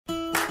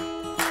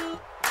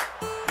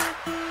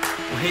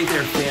Hey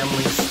there,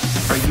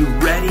 families. Are you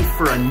ready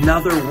for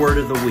another word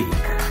of the week?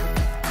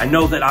 I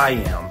know that I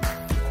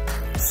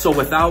am. So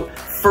without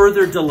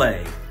further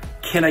delay,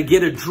 can I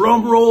get a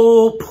drum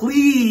roll,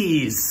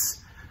 please?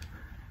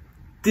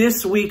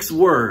 This week's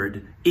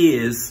word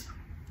is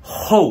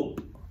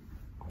hope.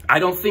 I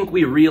don't think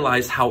we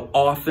realize how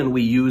often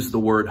we use the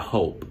word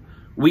hope.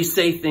 We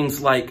say things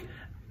like,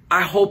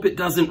 I hope it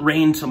doesn't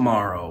rain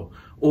tomorrow,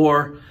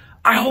 or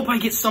I hope I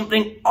get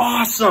something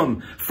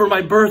awesome for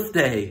my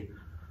birthday,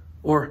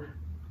 or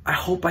I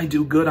hope I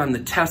do good on the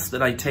test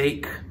that I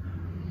take.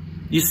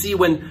 You see,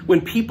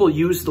 when people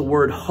use the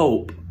word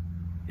hope,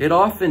 it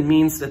often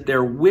means that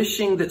they're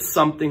wishing that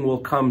something will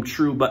come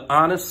true, but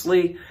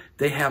honestly,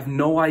 they have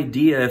no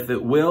idea if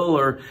it will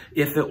or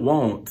if it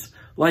won't.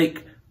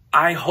 Like,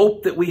 I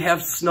hope that we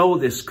have snow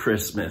this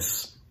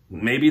Christmas.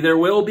 Maybe there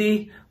will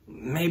be,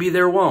 maybe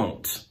there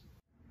won't.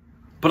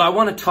 But I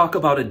want to talk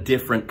about a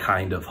different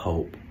kind of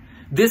hope.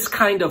 This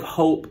kind of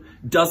hope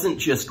doesn't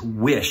just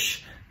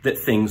wish that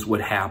things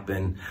would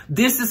happen.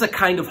 This is a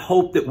kind of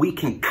hope that we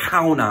can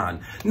count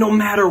on, no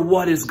matter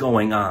what is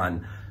going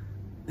on.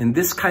 And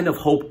this kind of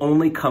hope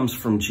only comes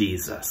from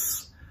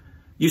Jesus.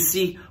 You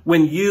see,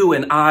 when you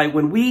and I,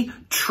 when we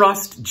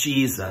trust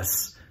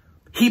Jesus,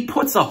 he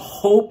puts a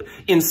hope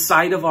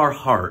inside of our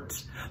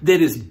heart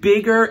that is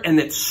bigger and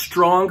that's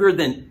stronger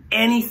than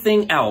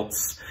anything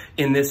else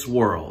in this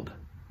world.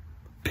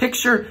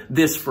 Picture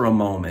this for a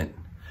moment.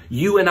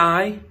 You and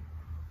I,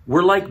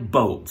 we're like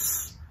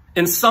boats.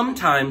 And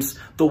sometimes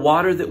the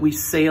water that we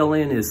sail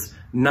in is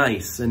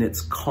nice and it's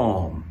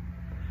calm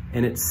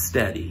and it's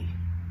steady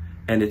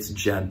and it's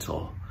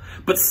gentle.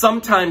 But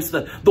sometimes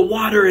the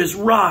water is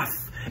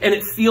rough and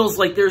it feels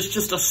like there's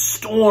just a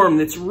storm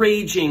that's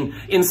raging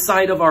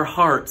inside of our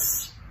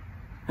hearts.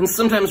 And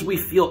sometimes we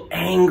feel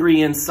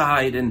angry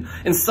inside and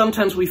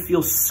sometimes we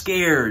feel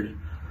scared.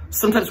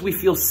 Sometimes we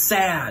feel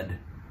sad.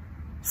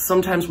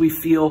 Sometimes we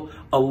feel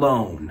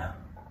alone.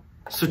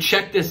 So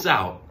check this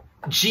out.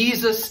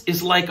 Jesus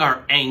is like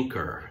our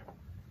anchor.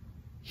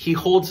 He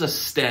holds us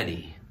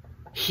steady.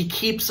 He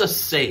keeps us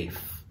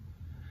safe.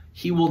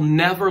 He will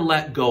never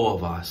let go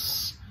of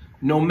us,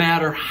 no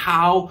matter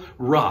how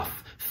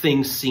rough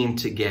things seem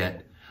to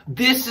get.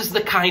 This is the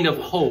kind of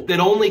hope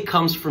that only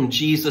comes from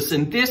Jesus,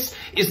 and this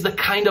is the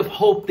kind of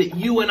hope that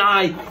you and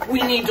I,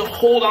 we need to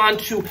hold on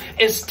to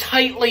as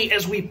tightly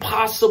as we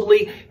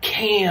possibly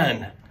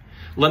can.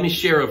 Let me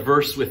share a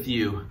verse with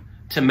you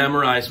to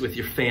memorize with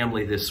your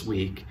family this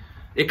week.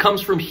 It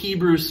comes from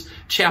Hebrews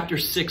chapter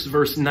 6,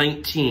 verse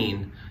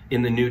 19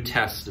 in the New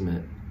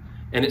Testament.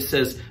 And it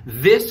says,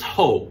 this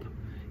hope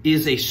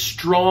is a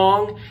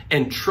strong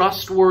and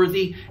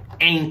trustworthy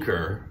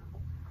anchor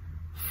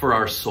for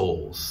our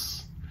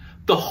souls.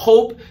 The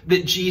hope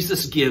that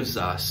Jesus gives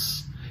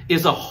us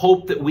is a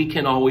hope that we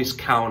can always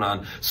count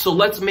on. So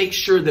let's make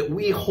sure that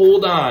we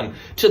hold on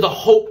to the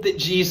hope that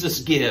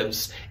Jesus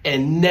gives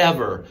and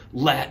never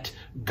let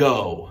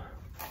go.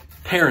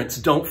 Parents,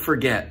 don't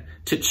forget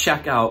to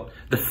check out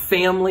the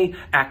family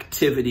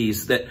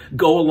activities that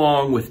go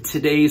along with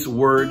today's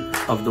word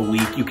of the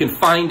week. You can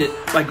find it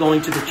by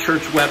going to the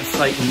church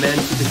website and then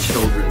to the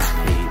children's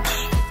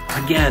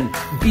page. Again,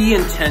 be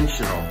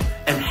intentional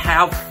and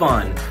have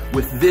fun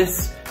with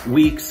this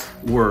week's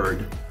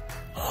word,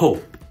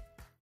 hope.